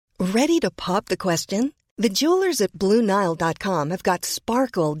Ready to pop the question? The jewelers at BlueNile.com have got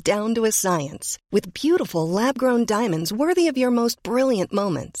sparkle down to a science with beautiful lab-grown diamonds worthy of your most brilliant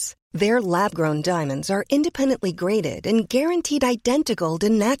moments. Their lab-grown diamonds are independently graded and guaranteed identical to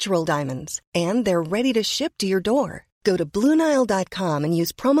natural diamonds, and they're ready to ship to your door. Go to BlueNile.com and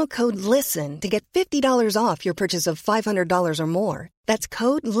use promo code LISTEN to get $50 off your purchase of $500 or more. That's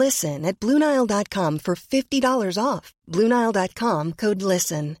code LISTEN at BlueNile.com for $50 off. BlueNile.com, code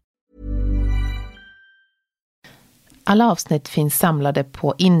LISTEN. Alla avsnitt finns samlade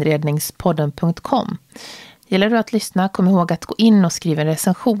på inredningspodden.com. Gäller det att lyssna, kom ihåg att gå in och skriva en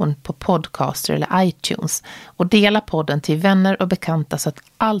recension på Podcaster eller iTunes och dela podden till vänner och bekanta så att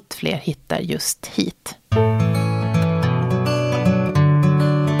allt fler hittar just hit.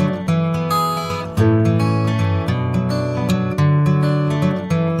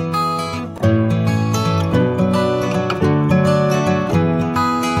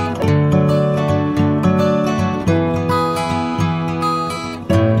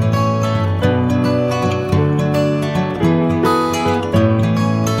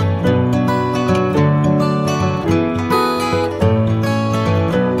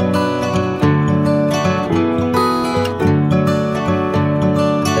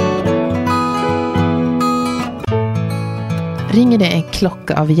 Ringer det en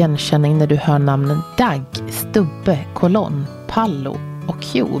klocka av igenkänning när du hör namnen Dagg, Stubbe, Kolonn, Pallo och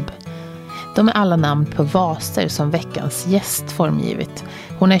Cube? De är alla namn på vaser som veckans gäst formgivit.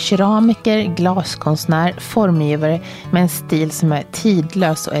 Hon är keramiker, glaskonstnär, formgivare med en stil som är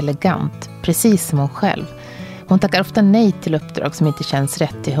tidlös och elegant, precis som hon själv. Hon tackar ofta nej till uppdrag som inte känns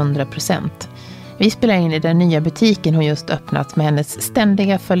rätt till 100%. Vi spelar in i den nya butiken hon just öppnat med hennes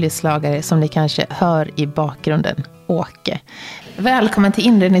ständiga följeslagare som ni kanske hör i bakgrunden, Åke. Välkommen till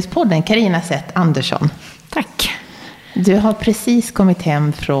Inredningspodden, Carina Zett Andersson. Tack. Du har precis kommit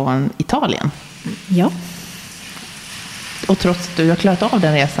hem från Italien. Ja. Och trots att du har klarat av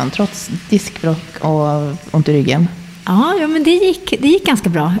den resan, trots diskbråck och ont i ryggen. Ja, men det gick ganska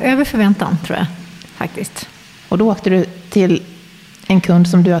bra. Över förväntan, tror jag, faktiskt. Och då åkte du till en kund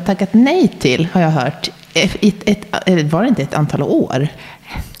som du har tackat nej till, har jag hört. Var det inte ett antal år?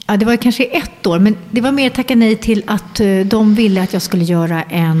 Ja, det var kanske 1 år, men det var mer tacka nej till att de ville att jag skulle göra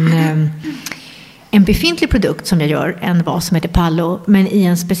en befintlig produkt som jag gör, en vas som heter Pallo, men i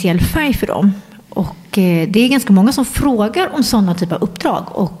en speciell färg för dem. Och det är ganska många som frågar om sådana typer av uppdrag,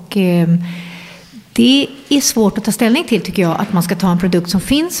 och det är svårt att ta ställning till, tycker jag, att man ska ta en produkt som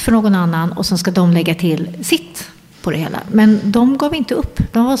finns för någon annan och så ska de lägga till sitt på det hela. Men de gav inte upp.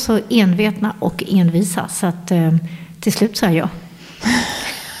 De var så envetna och envisa, så att till slut sa jag.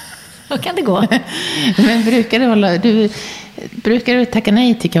 Då kan det gå. Men brukar du tacka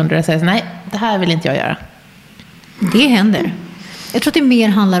nej till kunder och säga nej, det här vill inte jag göra? Det händer. Jag tror att det mer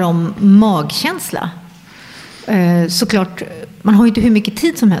handlar om magkänsla. Såklart, man har ju inte hur mycket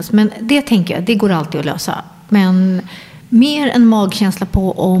tid som helst, men det tänker jag, det går alltid att lösa. Men mer en magkänsla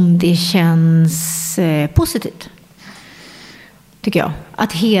på om det känns positivt, tycker jag.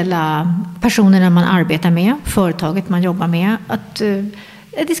 Att hela personerna man arbetar med, företaget man jobbar med, att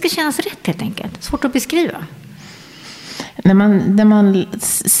det ska kännas rätt, helt enkelt. Svårt att beskriva. När man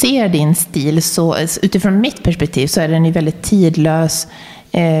ser din stil, så utifrån mitt perspektiv, så är den ju väldigt tidlös,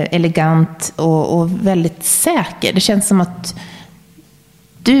 elegant och väldigt säker. Det känns som att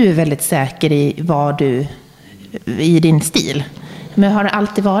du är väldigt säker i din stil. Men har det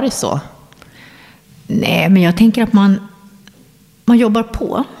alltid varit så? Nej, men jag tänker att man jobbar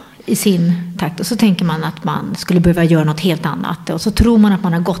på i sin takt, och så tänker man att man skulle behöva göra något helt annat, och så tror man att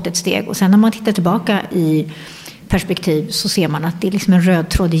man har gått ett steg, och sen när man tittar tillbaka i perspektiv så ser man att det är liksom en röd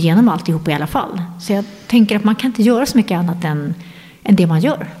tråd igenom alltihop i alla fall. Så jag tänker att man kan inte göra så mycket annat än det man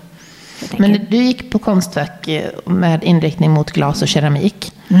gör. Men du gick på Konstfack med inriktning mot glas och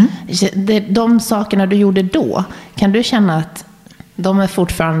keramik. De sakerna du gjorde då, kan du känna att de är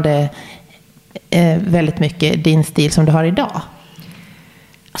fortfarande väldigt mycket din stil som du har idag?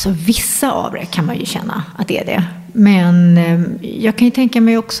 Alltså vissa av det kan man ju känna att det är det. Men jag kan ju tänka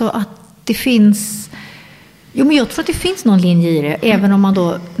mig också att det finns... Jo, men jag tror att det finns någon linje i det. Även om man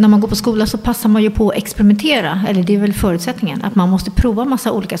då, när man går på skola, så passar man ju på att experimentera. Eller det är väl förutsättningen. Att man måste prova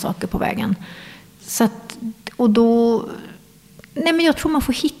massa olika saker på vägen. Så att, och då... Nej, men jag tror man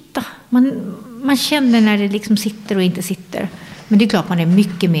får hitta. Man känner när det liksom sitter och inte sitter. Men det är klart man är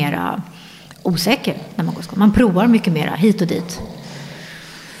mycket mer osäker när man går på skola. Man provar mycket mer hit och dit.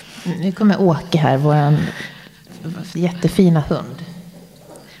 Nu kommer Åke här, vår jättefina hund.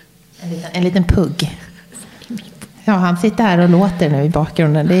 En liten pugg. Ja, han sitter här och låter nu i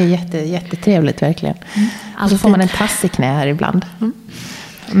bakgrunden. Det är jättetrevligt verkligen. Och så får man en tass i knä här ibland.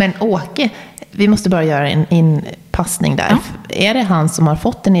 Men Åke, vi måste bara göra en inpassning där. Ja. Är det han som har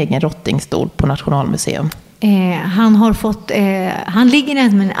fått en egen rottingstol på Nationalmuseum? Han har fått, han ligger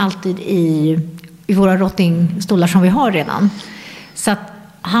nämligen alltid i våra rottingstolar som vi har redan. Så att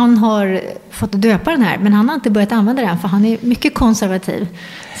han har fått döpa den här, men han har inte börjat använda den för han är mycket konservativ.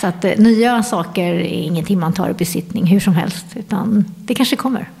 Så att nya saker är ingenting man tar i besittning hur som helst, utan det kanske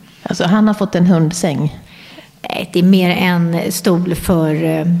kommer. Alltså han har fått en hundsäng? Nej, det är mer en stol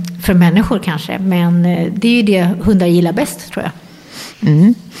för människor kanske, men det är ju det hundar gillar bäst, tror jag.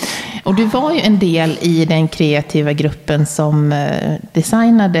 Mm. Och du var ju en del i den kreativa gruppen som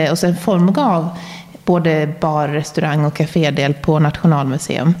designade och sen formgav både bar, restaurang och kafédel på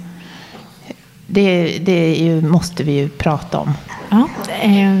Nationalmuseum. Det måste vi ju prata om. Ja,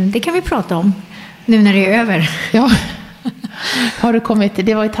 det kan vi prata om nu när det är över. Ja. Har du kommit,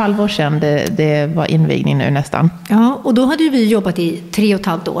 det var ett halvår sedan det var invigning nu nästan. Ja, och då hade ju vi jobbat i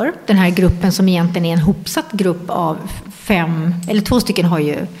 3,5 år. Den här gruppen som egentligen är en hopsatt grupp av 5, eller 2 stycken har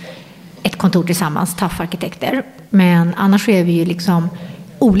ju ett kontor tillsammans, TAF-arkitekter. Men annars är vi ju liksom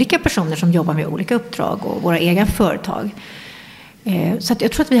olika personer som jobbar med olika uppdrag och våra egna företag. Så att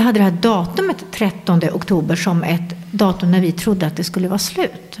jag tror att vi hade det här datumet 13 oktober som ett datum när vi trodde att det skulle vara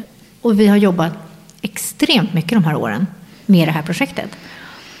slut. Och vi har jobbat extremt mycket de här åren med det här projektet.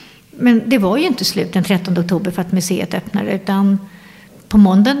 Men det var ju inte slut den 13 oktober för att museet öppnade, utan på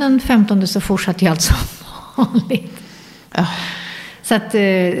måndagen den 15 så fortsatte ju allt som vanligt. Ja. Så att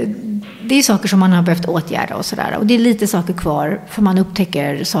det är saker som man har behövt åtgärda och sådär. Och det är lite saker kvar för man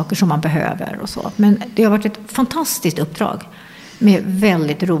upptäcker saker som man behöver och så. Men det har varit ett fantastiskt uppdrag med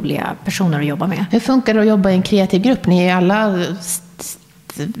väldigt roliga personer att jobba med. Hur funkar det att jobba i en kreativ grupp? Ni är alla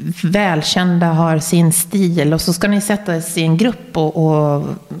välkända, har sin stil och så ska ni sättas i en grupp och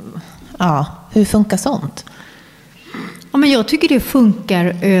ja, hur funkar sånt? Ja, men jag tycker det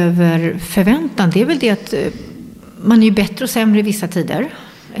funkar över förväntan. Det är väl det att man är ju bättre och sämre vissa tider.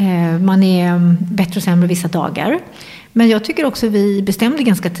 Man är bättre och sämre vissa dagar. Men jag tycker också vi bestämde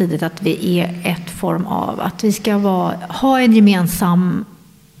ganska tidigt att vi är ett form av att vi ska ha en gemensam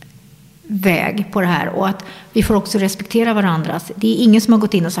väg på det här och att vi får också respektera varandra. Det är ingen som har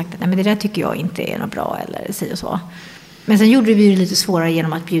gått in och sagt att nej, men det där tycker jag inte är något bra eller si och så. Men sen gjorde vi det lite svårare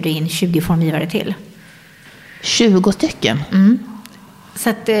genom att bjuda in 20 formgivare till. 20 stycken? Mm. Så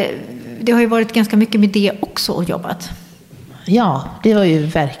att det har ju varit ganska mycket med det också och jobbat. Ja, det var ju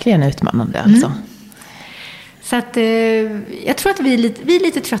verkligen utmanande alltså. Mm. Så att jag tror att vi är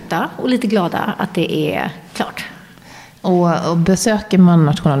lite trötta och lite glada att det är klart. Och besöker man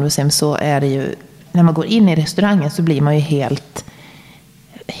Nationalmuseum så är det ju, när man går in i restaurangen så blir man ju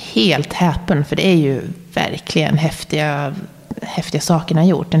helt häpen. För det är ju verkligen häftiga saker ni har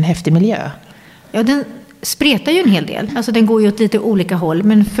gjort, en häftig miljö. Ja, den spretar ju en hel del. Alltså den går ju åt lite olika håll.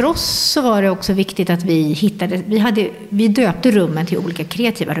 Men för oss så var det också viktigt att vi döpte rummen till olika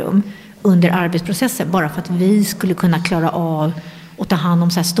kreativa rum under arbetsprocessen. Bara för att vi skulle kunna klara av att ta hand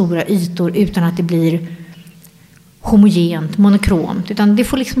om så här stora ytor utan att det blir homogent, monokromt. Utan det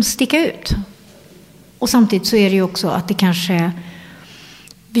får liksom sticka ut. Och samtidigt så är det ju också att det kanske...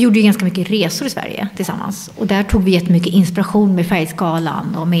 Vi gjorde ju ganska mycket resor i Sverige tillsammans. Och där tog vi jättemycket inspiration med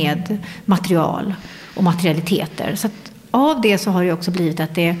färgskalan och med material och materialiteter. Så att av det så har det också blivit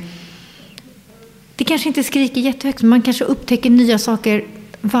att det kanske inte skriker jättehögt, men man kanske upptäcker nya saker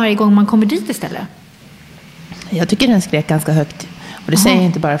varje gång man kommer dit istället. Jag tycker den skrek ganska högt. Och det säger jag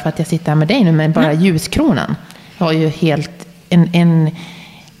inte bara för att jag sitter här med dig nu, men bara ljuskronan var ju helt en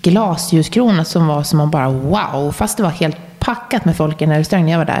glasljuskrona som var som man bara wow. Fast det var helt packat med folk i den här restaurangen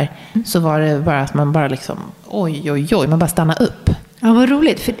när jag var där, så var det bara att man bara liksom oj, man bara stannar upp. Ja, vad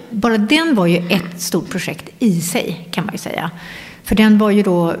roligt. För bara den var ju ett stort projekt i sig, kan man ju säga. För den var ju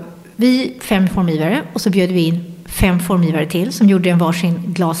då, vi 5 formgivare och så bjöd vi in 5 formgivare till som gjorde en varsin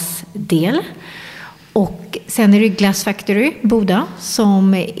glasdel. Och sen är det Glass Factory, Boda,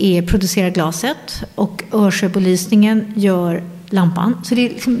 som producerar glaset och Örsjöbelysningen gör lampan. Så det är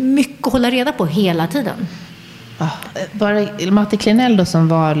liksom mycket att hålla reda på hela tiden. Var det Matti Klenell då som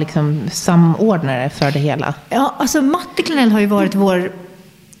var liksom samordnare för det hela? Ja, alltså Matti Klenell har ju varit vår,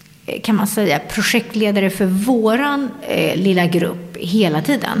 kan man säga, projektledare för våran lilla grupp hela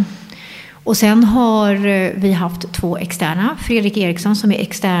tiden. Och sen har vi haft 2 externa. Fredrik Eriksson som är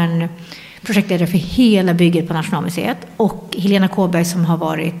extern projektledare för hela bygget på Nationalmuseet. Och Helena Kåberg som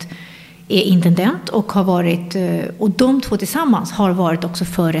är intendent och har varit, och de 2 tillsammans har varit också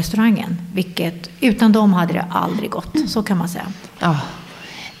för restaurangen, vilket utan dem hade det aldrig gått, så kan man säga. Ja.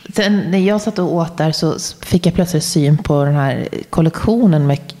 Sen när jag satt och åt där så fick jag plötsligt syn på den här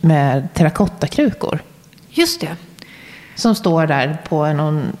kollektionen med terrakottakrukor. Just det. Som står där på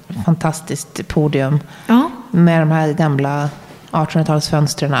någon fantastiskt podium. Ja. Med de här gamla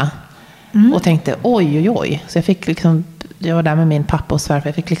 1800-talsfönstren. Och tänkte oj. Så jag var där med min pappa och svärfar.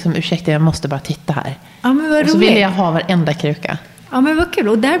 Jag fick ursäkta, jag måste bara titta här. Ja, men vad roligt. Och så ville jag ha varenda kruka. Ja, men vad kul.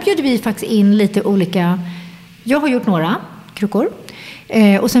 Och där bjöd vi faktiskt in lite olika... Jag har gjort några krukor.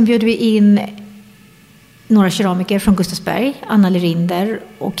 Och sen bjöd vi in några keramiker från Gustavsberg. Anna Lerinder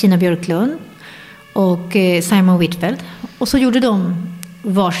och Kina Björklund. Och Simon Whitfield. Och så gjorde de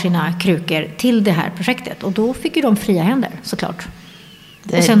varsina krukor till det här projektet. Och då fick ju de fria händer, såklart.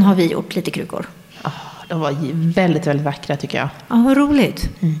 Och sen har vi gjort lite krukor. De var väldigt, väldigt vackra tycker jag. Ja, vad roligt.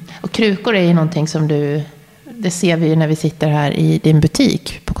 Och krukor är ju någonting som det ser vi ju när vi sitter här i din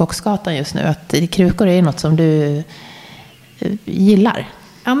butik på Kocksgatan just nu. Att krukor är något som du gillar.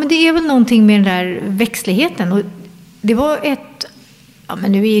 Ja, men det är väl någonting med den där växtligheten. Och det var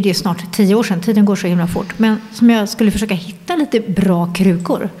men nu är det snart 10 år sedan, tiden går så himla fort. Men som jag skulle försöka hitta lite bra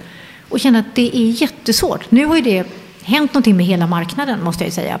krukor. Och känna att det är jättesvårt. Nu har ju det hänt någonting med hela marknaden, måste jag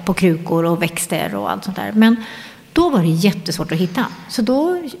ju säga. På krukor och växter och allt sånt där. Men då var det jättesvårt att hitta. Så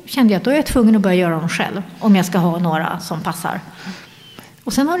då kände jag att då är jag tvungen att börja göra dem själv. Om jag ska ha några som passar.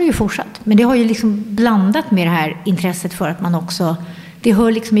 Och sen har det ju fortsatt. Men det har ju blandat med det här intresset för att man också... Det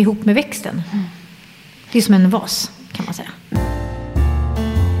hör ihop med växten. Det är som en vas, kan man säga.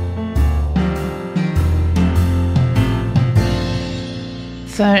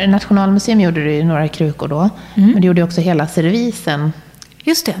 För Nationalmuseum gjorde du några krukor då. Men du gjorde också hela servisen.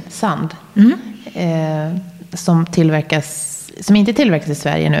 Just det. Sand. Som inte tillverkas i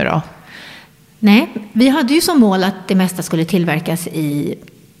Sverige nu då. Nej, vi hade ju som mål att det mesta skulle tillverkas i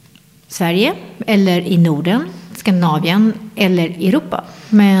Sverige. Eller i Norden, Skandinavien eller Europa.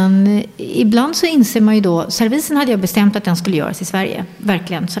 Men ibland så inser man ju då... Servisen hade jag bestämt att den skulle göras i Sverige.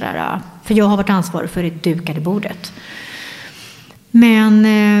 Verkligen sådär. För jag har varit ansvarig för det dukade bordet. Men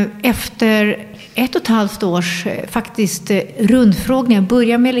efter 1,5 års faktiskt rundfrågningar,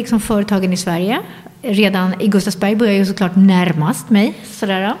 började med företagen i Sverige. Redan i Gustavsberg började ju såklart närmast mig.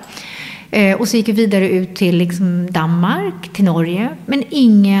 Sådär. Och så gick vi vidare ut till Danmark, till Norge. Men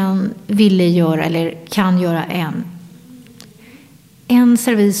ingen ville göra eller kan göra en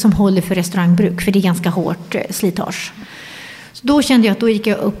servis som håller för restaurangbruk. För det är ganska hårt slitage. Så då kände jag att då gick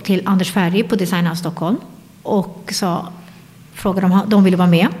jag upp till Anders Ferry på Design House Stockholm. Och frågade om de ville vara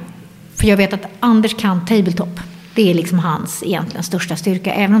med. För jag vet att Anders kan tabletop. Det är hans egentligen största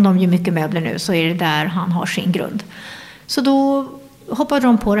styrka. Även om de gör mycket möbler nu så är det där han har sin grund. Så då hoppade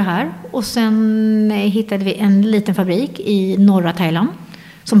de på det här. Och sen hittade vi en liten fabrik i norra Thailand.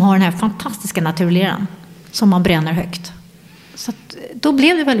 Som har den här fantastiska naturleran. Som man bränner högt. Så då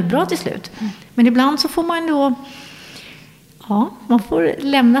blev det väldigt bra till slut. Men ibland så får man då... Ja, man får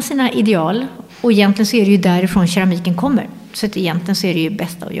lämna sina ideal. Och egentligen så är det ju därifrån keramiken kommer. Så att egentligen så är det ju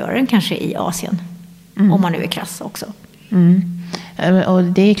bäst att göra den kanske i Asien. Om man nu är krass också. Och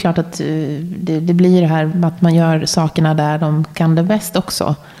det är klart att det blir det här att man gör sakerna där de kan det bäst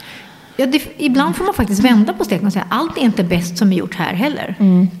också. Ja, ibland får man faktiskt vända på steken och säga allt är inte bäst som är gjort här heller.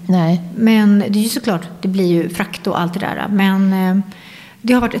 Nej. Men det är ju såklart, det blir ju frakt och allt det där. Men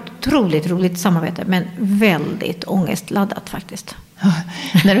det har varit ett otroligt roligt samarbete. Men väldigt ångestladdat faktiskt.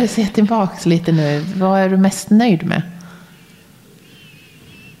 När du ser tillbaka lite nu, vad är du mest nöjd med?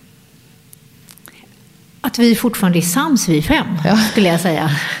 Att vi fortfarande är sams, vi 5, skulle jag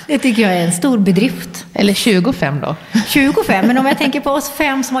säga. Det tycker jag är en stor bedrift. Eller 25 då? 25, men om jag tänker på oss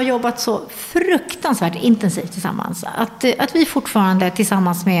 5 som har jobbat så fruktansvärt intensivt tillsammans. Att vi fortfarande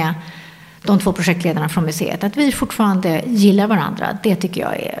tillsammans med de 2 projektledarna från museet, att vi fortfarande gillar varandra, det tycker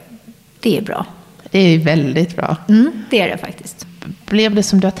jag det är bra. Det är väldigt bra. Det är det faktiskt. Blev det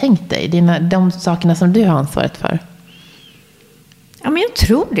som du har tänkt dig? De sakerna som du har ansvaret för? Ja, men jag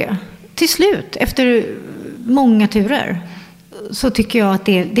tror det. Till slut, efter många turer, så tycker jag att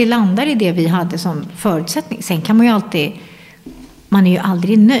det landar i det vi hade som förutsättning. Sen kan man är ju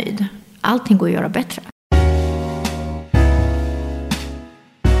aldrig nöjd. Allting går att göra bättre.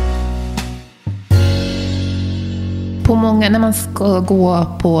 När man ska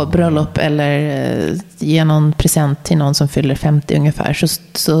gå på bröllop eller ge någon present till någon som fyller 50 ungefär,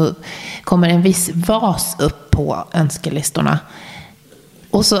 så kommer en viss vas upp på önskelistorna.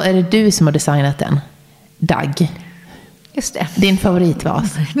 Och så är det du som har designat den. Dag. Just det. Din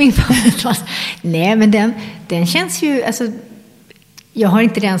favoritvas. Min favoritvas. Nej, men den känns ju... Alltså, jag har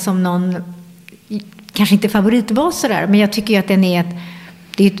inte den som någon... Kanske inte favoritvas sådär. Men jag tycker ju att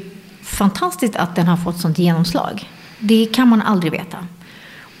det är fantastiskt att den har fått sånt genomslag. Det kan man aldrig veta.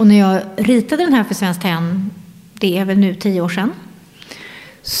 Och när jag ritade den här för Svenskt Tenn, det är väl nu 10 år sedan,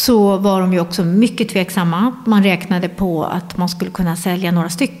 så var de ju också mycket tveksamma. Man räknade på att man skulle kunna sälja några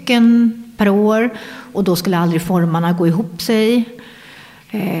stycken per år och då skulle aldrig formarna gå ihop sig.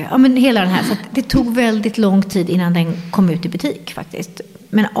 Ja, men hela den här, så det tog väldigt lång tid innan den kom ut i butik faktiskt.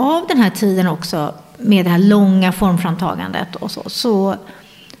 Men av den här tiden också, med det här långa formframtagandet och så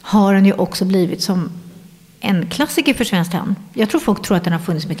har den ju också blivit som en klassiker för Svenskt Tenn. Jag tror folk tror att den har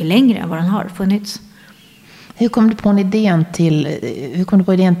funnits mycket längre än vad den har funnits. Hur kom du på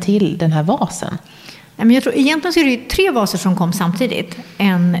idén till den här vasen? Men jag tror egentligen så är det ju 3 vaser som kom samtidigt.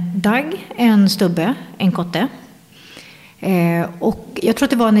 En dagg, en stubbe, en kotte. Och jag tror att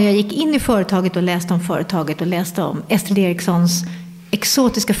det var när jag gick in i företaget och läste om företaget och läste om Estrid Erikssons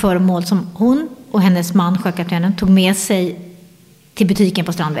exotiska föremål som hon och hennes man, sjökaptenen, tog med sig till butiken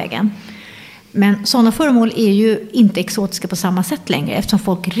på Strandvägen. Men sådana föremål är ju inte exotiska på samma sätt längre eftersom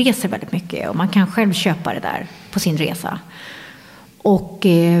folk reser väldigt mycket och man kan själv köpa det där på sin resa. Och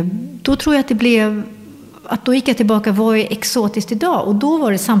då tror jag att det blev att då gick jag tillbaka, vad är exotiskt idag? Och då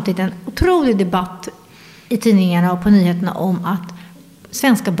var det samtidigt en otrolig debatt i tidningarna och på nyheterna om att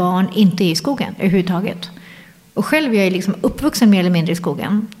svenska barn inte är i skogen överhuvudtaget. Och själv är jag liksom uppvuxen mer eller mindre i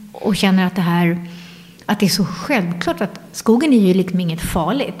skogen och känner att det är så självklart att skogen är ju liksom inget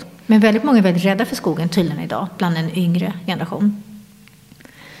farligt. Men väldigt många är väldigt rädda för skogen tydligen idag bland en yngre generation.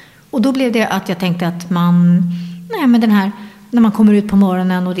 Och då blev det att jag tänkte att när man kommer ut på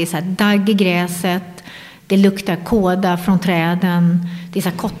morgonen och det är så här dagg i gräset, det luktar kåda från träden, det är så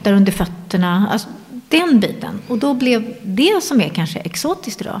här kottar under fötterna, alltså den biten. Och då blev det som är kanske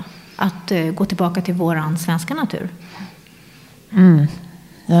exotiskt idag att gå tillbaka till våran svenska natur. Mm.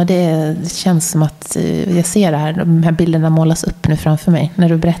 Ja, det känns som att jag ser det här. De här bilderna målas upp nu framför mig när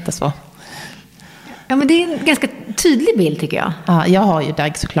du berättar så. Ja, men det är en ganska tydlig bild tycker jag. Ja, jag har ju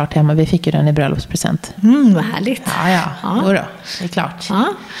dagg såklart hemma. Vi fick ju den i bröllopspresent. Vad härligt. Ja. Då, det är klart.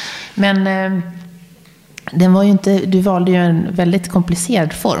 Ja. Men den var ju inte, du valde ju en väldigt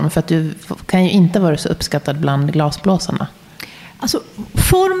komplicerad form för att du kan ju inte vara så uppskattad bland glasblåsarna. Alltså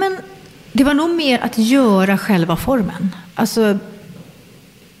formen, det var nog mer att göra själva formen. Alltså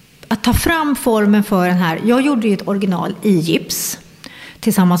att ta fram formen för den här. Jag gjorde ju ett original i gips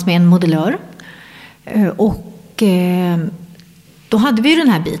tillsammans med en modellör. Och då hade vi ju den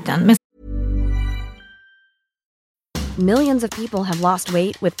här biten. Men Millions of people have lost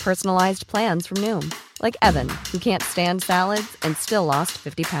weight with personalized plans from Noom. Like Evan, who can't stand salads and still lost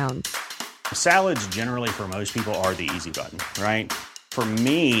 50 pounds. Salads generally for most people are the easy button, right? For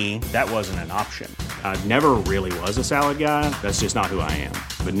me, that wasn't an option. I never really was a salad guy. That's just not who I am.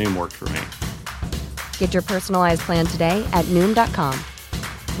 But Noom worked for me. Get your personalized plan today at Noom.com.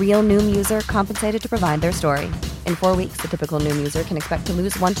 Real Noom user compensated to provide their story. In 4 weeks, the typical Noom user can expect to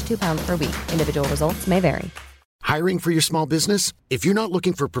lose 1 to 2 pounds per week. Individual results may vary. Hiring for your small business? If you're not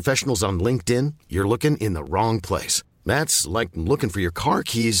looking for professionals on LinkedIn, you're looking in the wrong place. That's like looking for your car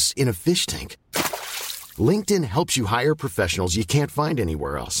keys in a fish tank. LinkedIn helps you hire professionals you can't find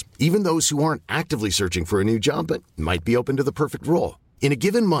anywhere else, even those who aren't actively searching for a new job but might be open to the perfect role. In a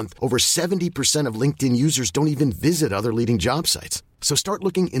given month, over 70% of LinkedIn users don't even visit other leading job sites. So start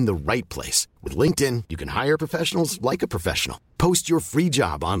looking in the right place. With LinkedIn, you can hire professionals like a professional. Post your free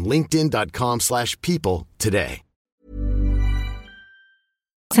job on linkedin.com/people today.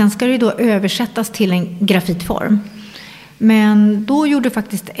 sen ska det då översättas till en grafitform. Men då gjorde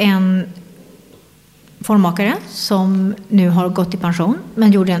faktiskt en formmakare som nu har gått i pension,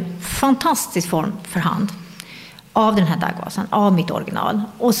 men gjorde en fantastisk form för hand av den här daggvasen, av mitt original.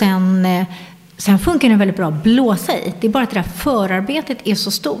 Och sen funkar den väldigt bra att blåsa i. Det är bara att det där förarbetet är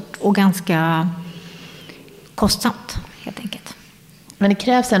så stort och ganska kostsamt, helt enkelt. Men det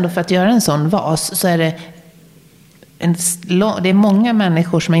krävs ändå för att göra en sån vas, så är det det är många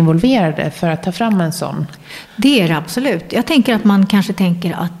människor som är involverade för att ta fram en sån. Det är det absolut. Jag tänker att man kanske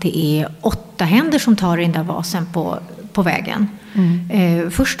tänker att det är 8 händer som tar den där vasen på vägen.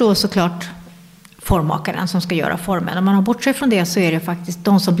 Först då såklart formmakaren som ska göra formen. Om man har bortsett från det så är det faktiskt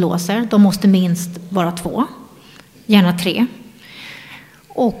de som blåser. De måste minst vara 2, gärna 3.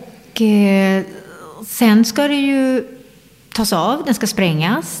 Och sen ska det ju tas av, den ska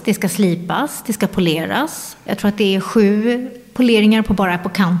sprängas, det ska slipas, det ska poleras. Jag tror att det är 7 poleringar bara på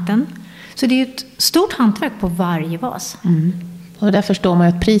kanten. Så det är ju ett stort hantverk på varje vas. Och där förstår man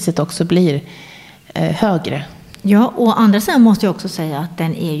att priset också blir högre. Ja, och andra sidan måste jag också säga att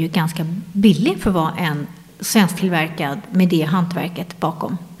den är ju ganska billig för att vara en svensktillverkad med det hantverket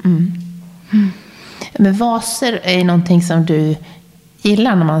bakom. Men vaser är någonting som du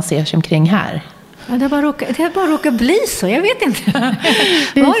gillar när man ser sig omkring här. Ja, det bara råkar bli så, jag vet inte.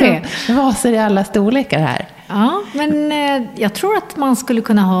 Det är vaser i alla storlekar här. Ja, men jag tror att man skulle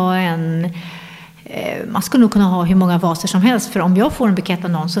kunna ha man skulle nog kunna ha hur många vaser som helst. För om jag får en bukett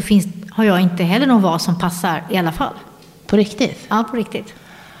av någon så har jag inte heller någon vas som passar i alla fall. På riktigt? Ja, på riktigt.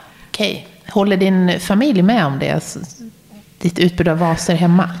 Okej. Håller din familj med om det? Alltså, ditt utbud av vaser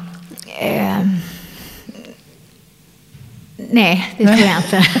hemma? Nej, det tror jag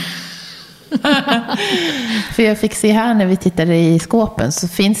inte. För jag fick se här när vi tittade i skåpen så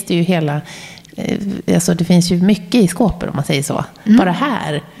finns det ju alltså det finns ju mycket i skåpen om man säger så. Bara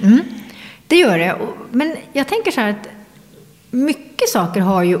här. Det gör det. Men jag tänker så här att mycket saker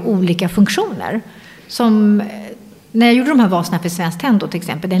har ju olika funktioner. Som när jag gjorde de här vaserna för Svenskt Tenn då till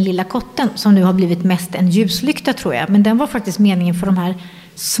exempel, den lilla kotten som nu har blivit mest en ljuslykta tror jag. Men den var faktiskt meningen för de här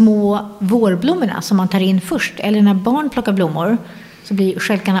små vårblommorna som man tar in först. Eller när barn plockar blommor så blir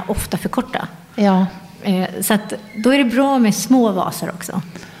skälkarna ofta för korta. Ja. Så att då är det bra med små vaser också.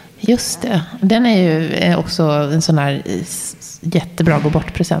 Just det. Den är ju också en sån här jättebra gå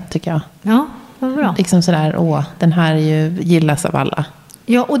bort-present tycker jag. Ja, vad bra. Liksom sådär, den här gillas av alla.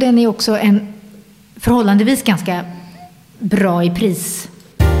 Ja, och den är också en förhållandevis ganska bra i pris.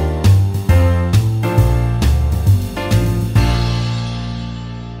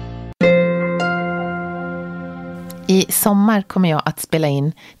 I sommar kommer jag att spela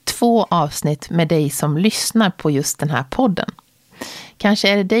in 2 avsnitt med dig som lyssnar på just den här podden. Kanske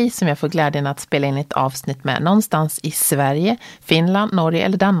är det dig som jag får glädjen att spela in ett avsnitt med någonstans i Sverige, Finland, Norge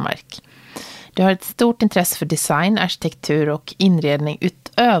eller Danmark. Du har ett stort intresse för design, arkitektur och inredning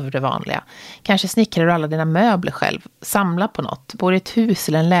utöver det vanliga. Kanske snickrar du alla dina möbler själv, samlar på något, bor i ett hus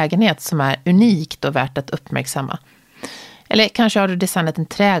eller en lägenhet som är unikt och värt att uppmärksamma. Eller kanske har du designat en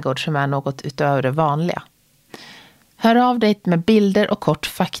trädgård som är något utöver det vanliga. Hör av dig med bilder och kort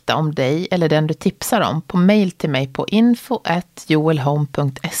fakta om dig eller den du tipsar om på mail till mig på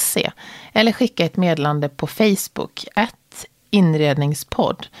info@joelhome.se eller skicka ett meddelande på Facebook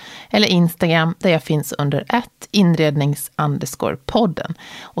 @inredningspodd eller Instagram där jag finns under @inrednings_podden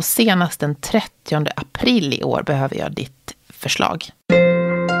och senast den 30 april i år behöver jag ditt förslag.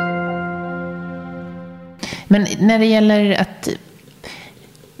 Men när det gäller att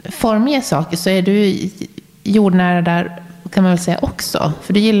forma saker så är du jordnära där kan man väl säga också.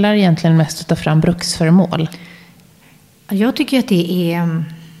 För du gillar egentligen mest att ta fram bruksföremål. Jag tycker att det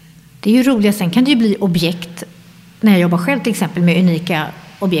är ju roligt. Sen kan det ju bli objekt. När jag jobbar själv till exempel med unika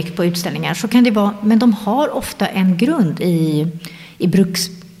objekt på utställningar så kan det vara, men de har ofta en grund i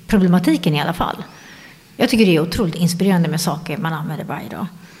bruksproblematiken i alla fall. Jag tycker det är otroligt inspirerande med saker man använder varje dag.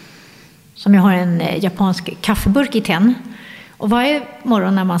 Som jag har en japansk kaffeburk i tenn. Och varje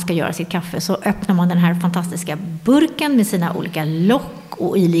morgon när man ska göra sitt kaffe så öppnar man den här fantastiska burken med sina olika lock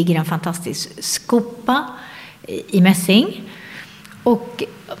och i ligger en fantastisk skopa i mässing. Och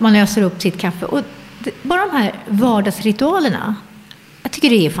man löser upp sitt kaffe. Och bara de här vardagsritualerna, jag tycker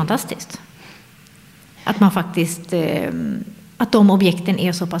det är fantastiskt. Att man faktiskt, att de objekten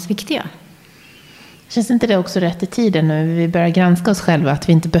är så pass viktiga. Känns inte det också rätt i tiden nu? Vi börjar granska oss själva att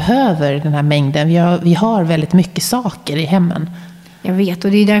vi inte behöver den här mängden. Vi har väldigt mycket saker i hemmen. Jag vet,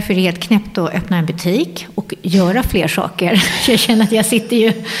 och det är därför det är helt knäppt att öppna en butik och göra fler saker. Jag känner att jag sitter ju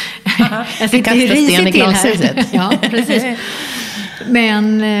risigt till här. Ja, precis.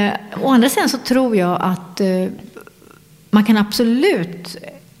 Men å andra sidan så tror jag att man kan absolut...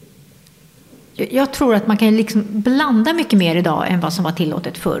 Jag tror att man kan liksom blanda mycket mer idag än vad som var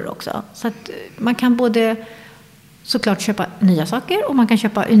tillåtet förr också. Så att man kan både såklart köpa nya saker och man kan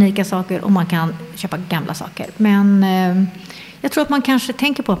köpa unika saker och man kan köpa gamla saker. Men jag tror att man kanske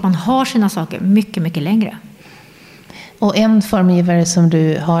tänker på att man har sina saker mycket, mycket längre. Och en formgivare som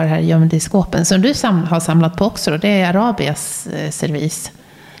du har här gömd i skåpen som du har samlat på också, det är Arabias servis.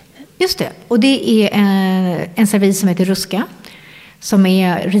 Just det, och det är en servis som heter Ruska. Som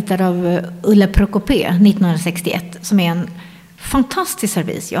är ritad av Ulla Prokopé 1961. Som är en fantastisk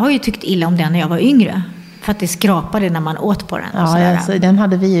servis. Jag har ju tyckt illa om den när jag var yngre. För att det skrapade när man åt på den. Ja, alltså, den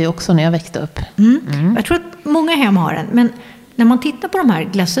hade vi ju också när jag växte upp. Jag tror att många hem har den. Men när man tittar på de här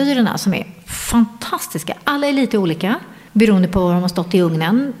glasyrerna som är fantastiska. Alla är lite olika. Beroende på vad de har stått i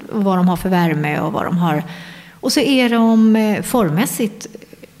ugnen. Och vad de har för värme och vad de har. Och så är de formmässigt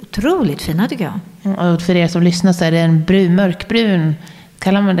otroligt fina tycker jag. Och för er som lyssnar så är det en mörkbrun,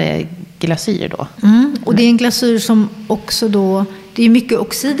 kallar man det glasyr då? Och det är en glasyr som också då, det är mycket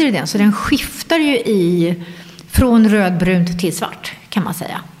oxider i den så den skiftar ju från rödbrunt till svart kan man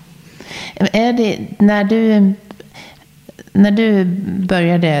säga. Är det när du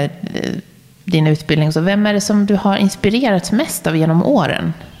började din utbildning så vem är det som du har inspirerats mest av genom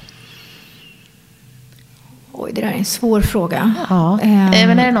åren? Oj, det där är en svår fråga. Ja.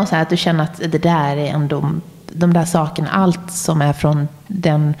 Men är det något så här att du känner att det där är ändå de där sakerna, allt som är från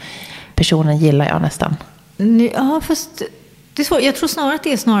den personen gillar jag nästan. Ja, fast det är svårt. Jag tror snarare att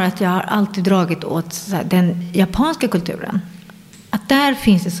det är snarare att jag har alltid dragit åt så här, den japanska kulturen. Att där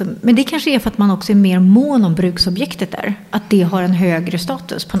finns det så, men det kanske är för att man också är mer mån om bruksobjektet där. Att det har en högre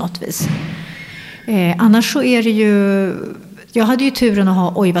status på något vis. Annars så är det ju... Jag hade ju turen att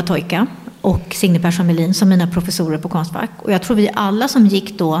ha Oiva Toika och Signe Persson Melin som mina professorer på Konstfack. Och jag tror vi alla som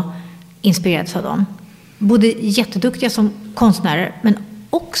gick då inspirerades av dem. Både jätteduktiga som konstnärer men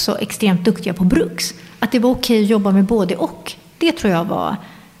också extremt duktiga på bruks. Att det var okej att jobba med både och. Det tror jag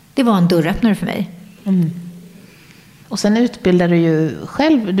var en dörröppnare för mig. Mm. Och sen utbildar du ju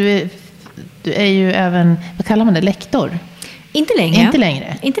själv. Du är ju även, vad kallar man det, lektor? Inte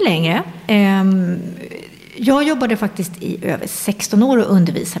längre. Inte längre. Jag jobbade faktiskt i över 16 år och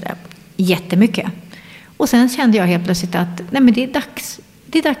undervisade jättemycket. Och sen kände jag helt plötsligt att nej, men det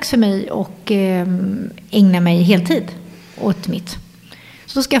är dags för mig att ägna mig heltid åt mitt.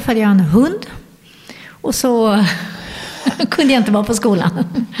 Så då skaffade jag en hund. Och så kunde jag inte vara på skolan.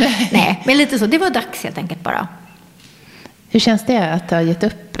 Nej, men lite så. Det var dags helt enkelt bara. Hur känns det att ha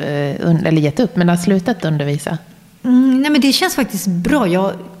gett upp, men har slutat undervisa? Nej, men det känns faktiskt bra.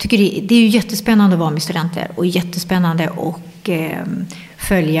 Jag tycker det är ju jättespännande att vara med studenter. Och jättespännande att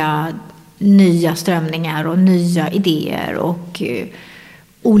följa nya strömningar och nya idéer och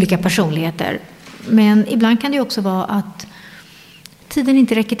olika personligheter. Men ibland kan det också vara att tiden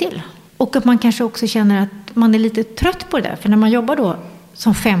inte räcker till. Och att man kanske också känner att man är lite trött på det där. För när man jobbar då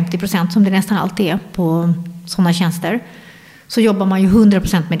som 50%, som det nästan alltid är på sådana tjänster, så jobbar man ju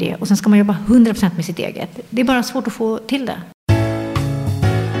 100% med det. Och sen ska man jobba 100% med sitt eget. Det är bara svårt att få till det.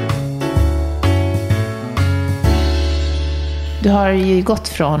 Du har ju gått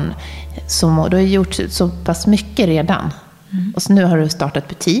från, du har gjort så pass mycket redan. Mm. Och så nu har du startat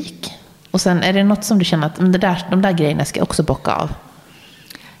butik. Och sen är det något som du känner att de där grejerna ska också bocka av?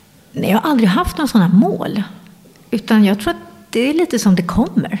 Nej, jag har aldrig haft någon sådana mål. Utan jag tror att det är lite som det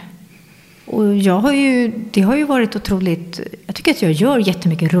kommer. Och det har ju varit otroligt... Jag tycker att jag gör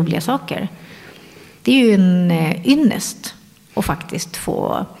jättemycket roliga saker. Det är ju en ynnest att faktiskt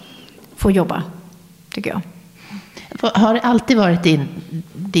få jobba, tycker jag. Har det alltid varit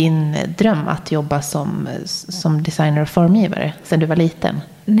din dröm att jobba som designer och formgivare sedan du var liten?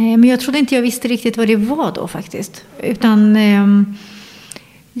 Nej, men jag trodde inte jag visste riktigt vad det var då faktiskt. Utan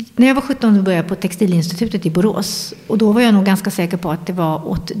när jag var 17 började jag på Textilinstitutet i Borås. Och då var jag nog ganska säker på att det var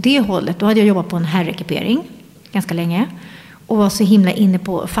åt det hållet. Då hade jag jobbat på en herrekipering ganska länge. Och var så himla inne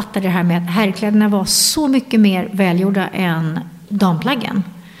på, fattade det här med att herrkläderna var så mycket mer välgjorda än damplaggen.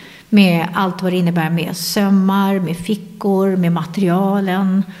 Med allt vad det innebär med sömmar, med fickor, med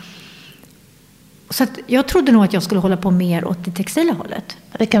materialen. Så att jag trodde nog att jag skulle hålla på mer åt det textila hållet.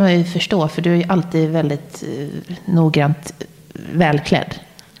 Det kan man ju förstå, för du är ju alltid väldigt noggrant välklädd.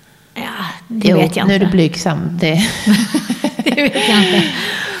 Ja, det vet jag inte. Nu är du blygsam. Det vet jag inte.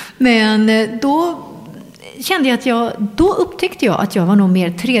 Men då upptäckte jag att jag var nog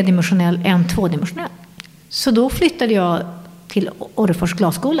mer tredimensionell än tvådimensionell. Så då flyttade jag till Orrefors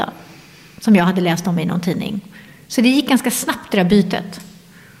glasskola, som jag hade läst om i någon tidning. Så det gick ganska snabbt det där bytet.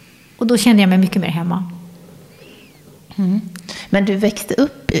 Och då kände jag mig mycket mer hemma. Mm. Men du växte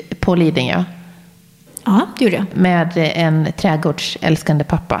upp på Lidingö? Ja, det gjorde jag. Med en trädgårdsälskande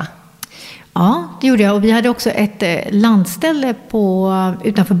pappa? Ja, det gjorde jag. Och vi hade också ett landställe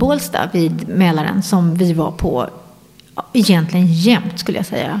utanför Bålsta vid Mälaren som vi var på egentligen jämt, skulle jag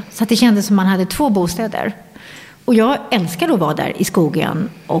säga. Så att det kändes som man hade 2 bostäder. Och jag älskade att vara där i skogen.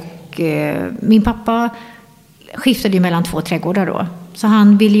 Och min pappa skiftade ju mellan 2 trädgårdar då. Så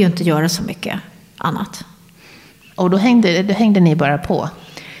han ville ju inte göra så mycket annat. Och då hängde ni bara på?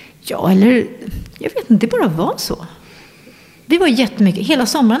 Ja, eller jag vet inte, det bara var så. Vi var jättemycket. Hela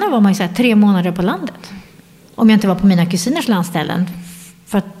somrarna var man ju så här 3 månader på landet. Om jag inte var på mina kusiners landställen.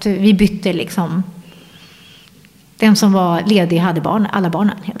 För att vi bytte liksom. Den som var ledig hade alla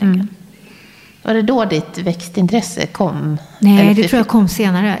barnen helt enkelt. Var det då ditt växtintresse kom? Nej, det tror jag kom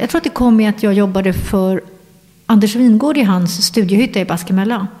senare. Jag tror att det kom med att jag jobbade för Anders Wingård i hans studiehytta i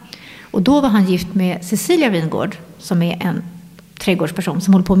Baskemölla. Och då var han gift med Cecilia Wingård, som är en trädgårdsperson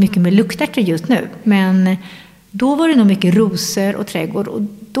som håller på mycket med luktärtor just nu. Men då var det nog mycket rosor och trädgård, och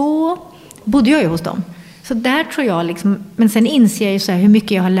då bodde jag ju hos dem. Så där tror jag liksom, men sen inser jag ju så här hur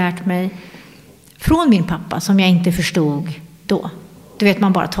mycket jag har lärt mig från min pappa som jag inte förstod då. Du vet,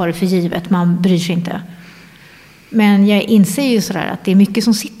 man bara tar det för givet, man bryr sig inte. Men jag inser ju sådär att det är mycket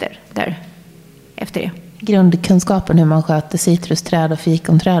som sitter där efter det. Grundkunskapen hur man sköter citrusträd och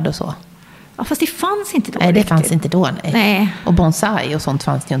fikonträd och så. Ja, fast det fanns inte då. Nej, det riktigt. fanns inte då. Nej. Och bonsai och sånt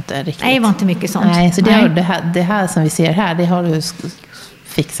fanns det ju inte riktigt. Nej, det var inte mycket sånt. Nej, så det här som vi ser här, det har du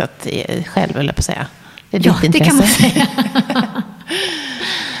fixat själv, eller på att säga. Det är ditt intresse. Det kan man säga.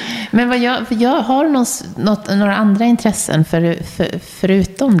 Men har du några andra intressen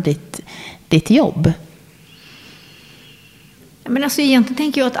förutom ditt jobb? Men alltså egentligen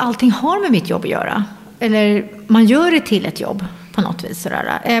tänker jag att allting har med mitt jobb att göra. Eller man gör det till ett jobb på något vis.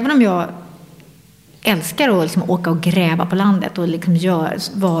 Sådär. Även om jag älskar att liksom åka och gräva på landet och liksom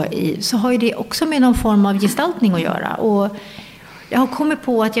så har ju det också med någon form av gestaltning att göra. Och jag har kommit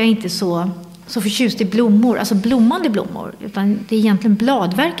på att jag inte är så förtjust i blommor, alltså blommande blommor. Utan det är egentligen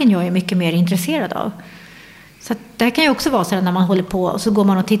bladverken jag är mycket mer intresserad av. Så att det här kan ju också vara så att när man håller på och så går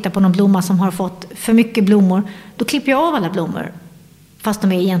man och tittar på någon blomma som har fått för mycket blommor. Då klipper jag av alla blommor. Fast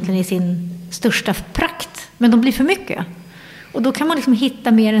de är egentligen i sin största prakt. Men de blir för mycket. Och då kan man liksom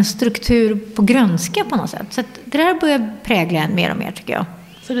hitta mer en struktur på grönska på något sätt. Så att det där börjar prägla en mer och mer, tycker jag.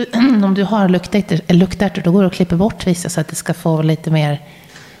 Så om du har luktärtor, då går du och klipper bort vissa så att det ska få lite mer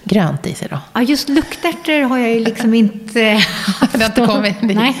grönt i sig då? Ja, just luktärtor har jag ju liksom inte... Det har inte kommit.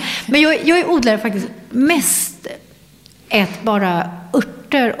 Nej, men jag är odlare faktiskt. Mest bara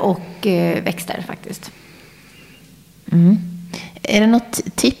örter och växter faktiskt. Mm. Är det något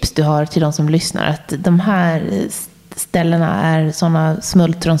tips du har till de som lyssnar? Att de här ställena är sådana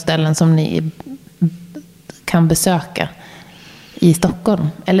smultronställen som ni kan besöka i Stockholm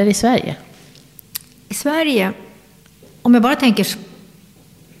eller i Sverige? I Sverige, om jag bara tänker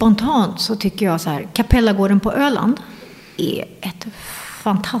spontant, så tycker jag så här: Kapellagården på Öland är ett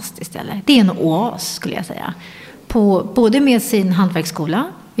fantastiskt ställe. Det är en oas, skulle jag säga. Både med sin hantverksskola,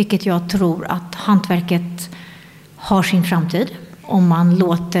 vilket jag tror att hantverket har sin framtid om man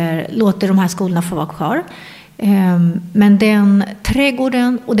låter de här skolorna få vara kvar. Men den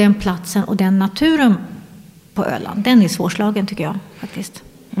trädgården och den platsen och den naturen på Öland, den är svårslagen, tycker jag faktiskt.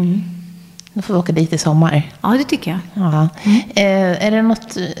 Mm. Då får vi åka dit i sommar. Ja, det tycker jag. Ja. Är det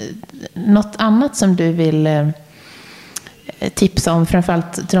något annat som du vill tipsa om,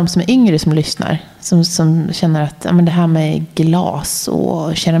 framförallt till de som är yngre som lyssnar, som känner att men det här med glas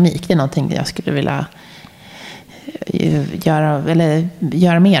och keramik, det är någonting jag skulle vilja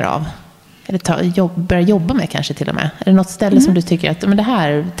göra mer av? Eller börja jobba med kanske till och med. Är det något ställe som du tycker att men det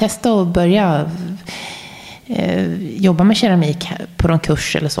här, testa och börja jobba med keramik på någon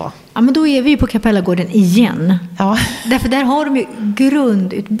kurs eller så? Ja, men då är vi ju på Kapellagården igen. Ja. Därför där har de ju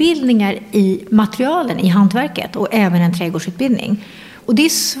grundutbildningar i materialen i hantverket och även en trädgårdsutbildning. Och det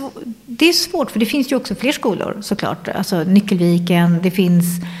är svårt, för det finns ju också fler skolor såklart. Alltså Nyckelviken, det finns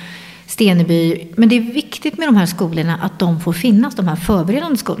Steneby. Men det är viktigt med de här skolorna att de får finnas, de här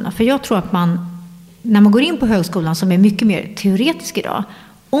förberedande skolorna. För jag tror att när man går in på högskolan, som är mycket mer teoretisk idag,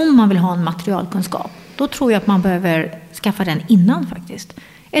 om man vill ha en materialkunskap, då tror jag att man behöver skaffa den innan faktiskt.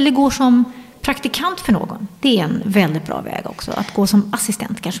 Eller gå som praktikant för någon. Det är en väldigt bra väg också. Att gå som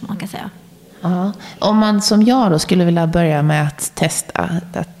assistent kanske man kan säga. Ja. Om man som jag då skulle vilja börja med att testa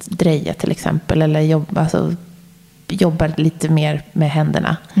att dreja till exempel, eller jobba lite mer med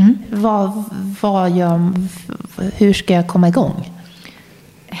händerna. Hur ska jag komma igång?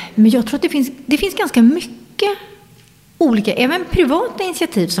 Men jag tror att det finns ganska mycket olika, även privata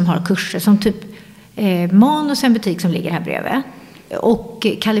initiativ som har kurser, som typ Manus, en butik som ligger här bredvid, och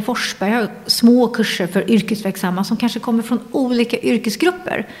Kalle Forsberg har små kurser för yrkesverksamma som kanske kommer från olika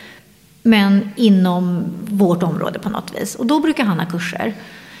yrkesgrupper, men inom vårt område på något vis. Och då brukar han ha kurser.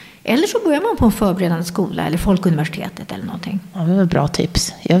 Eller så börjar man på en förberedande skola eller Folkuniversitetet eller någonting. Ja, det var bra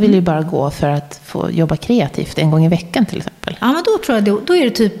tips. Jag vill ju bara gå för att få jobba kreativt en gång i veckan till exempel. Ja, men då tror jag då är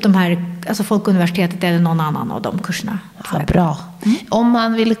det typ de här, alltså Folkuniversitetet eller någon annan av de kurserna. Ja, bra. Om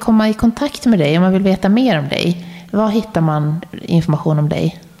man vill komma i kontakt med dig, om man vill veta mer om dig, var hittar man information om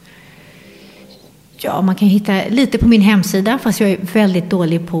dig? Ja, man kan hitta lite på min hemsida, fast jag är väldigt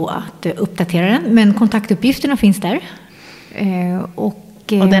dålig på att uppdatera den. Men kontaktuppgifterna finns där. Och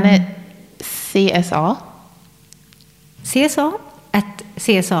den är CSA?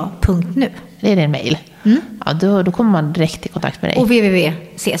 CSA@csa.nu. Det är din mejl. Ja, då kommer man direkt i kontakt med dig. Och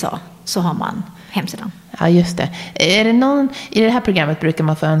www.csa, så har man hemsidan. Ja, just det. Är det någon, i det här programmet brukar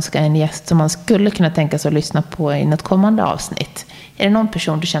man få önska en gäst som man skulle kunna tänka sig att lyssna på i något kommande avsnitt. Är det någon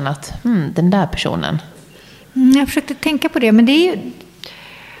person du känner att den där personen? Jag försökte tänka på det, men det är ju...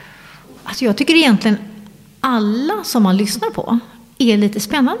 Alltså jag tycker egentligen alla som man lyssnar på är lite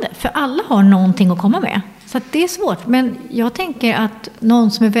spännande. För alla har någonting att komma med. Så att det är svårt. Men jag tänker att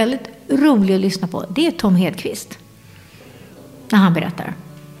någon som är väldigt rolig att lyssna på, det är Tom Hedqvist. När han berättar.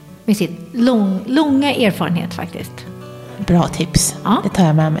 Med sin långa erfarenhet faktiskt. Bra tips. Ja. Det tar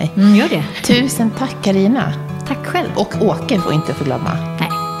jag med mig. Gör det. Tusen tack Carina. Tack själv. Och Åke får inte förglömma. Nej,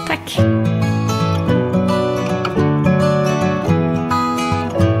 tack.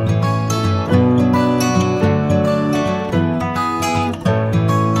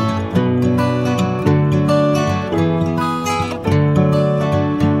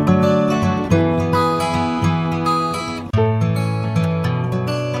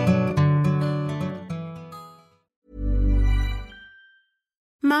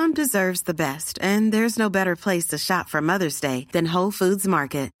 Mom deserves the best, and there's no better place to shop for Mother's Day than Whole Foods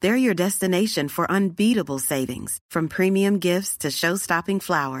Market. They're your destination for unbeatable savings, from premium gifts to show-stopping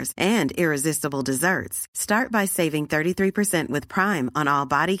flowers and irresistible desserts. Start by saving 33% with Prime on all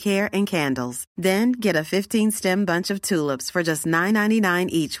body care and candles. Then get a 15-stem bunch of tulips for just $9.99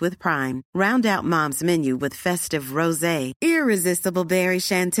 each with Prime. Round out Mom's menu with festive rosé, irresistible berry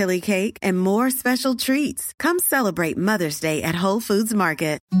chantilly cake, and more special treats. Come celebrate Mother's Day at Whole Foods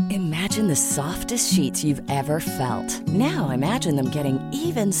Market. Imagine the softest sheets you've ever felt. Now imagine them getting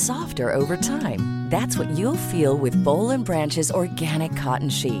even softer over time. That's what you'll feel with Boll & Branch's organic cotton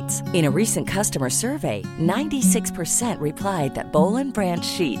sheets. In a recent customer survey, 96% replied that Boll & Branch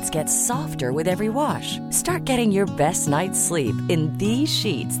sheets get softer with every wash. Start getting your best night's sleep in these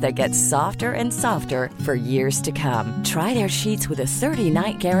sheets that get softer and softer for years to come. Try their sheets with a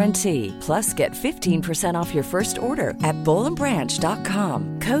 30-night guarantee. Plus, get 15% off your first order at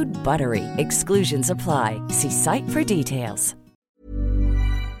bollandbranch.com. Code BUTTERY. Exclusions apply. See site for details.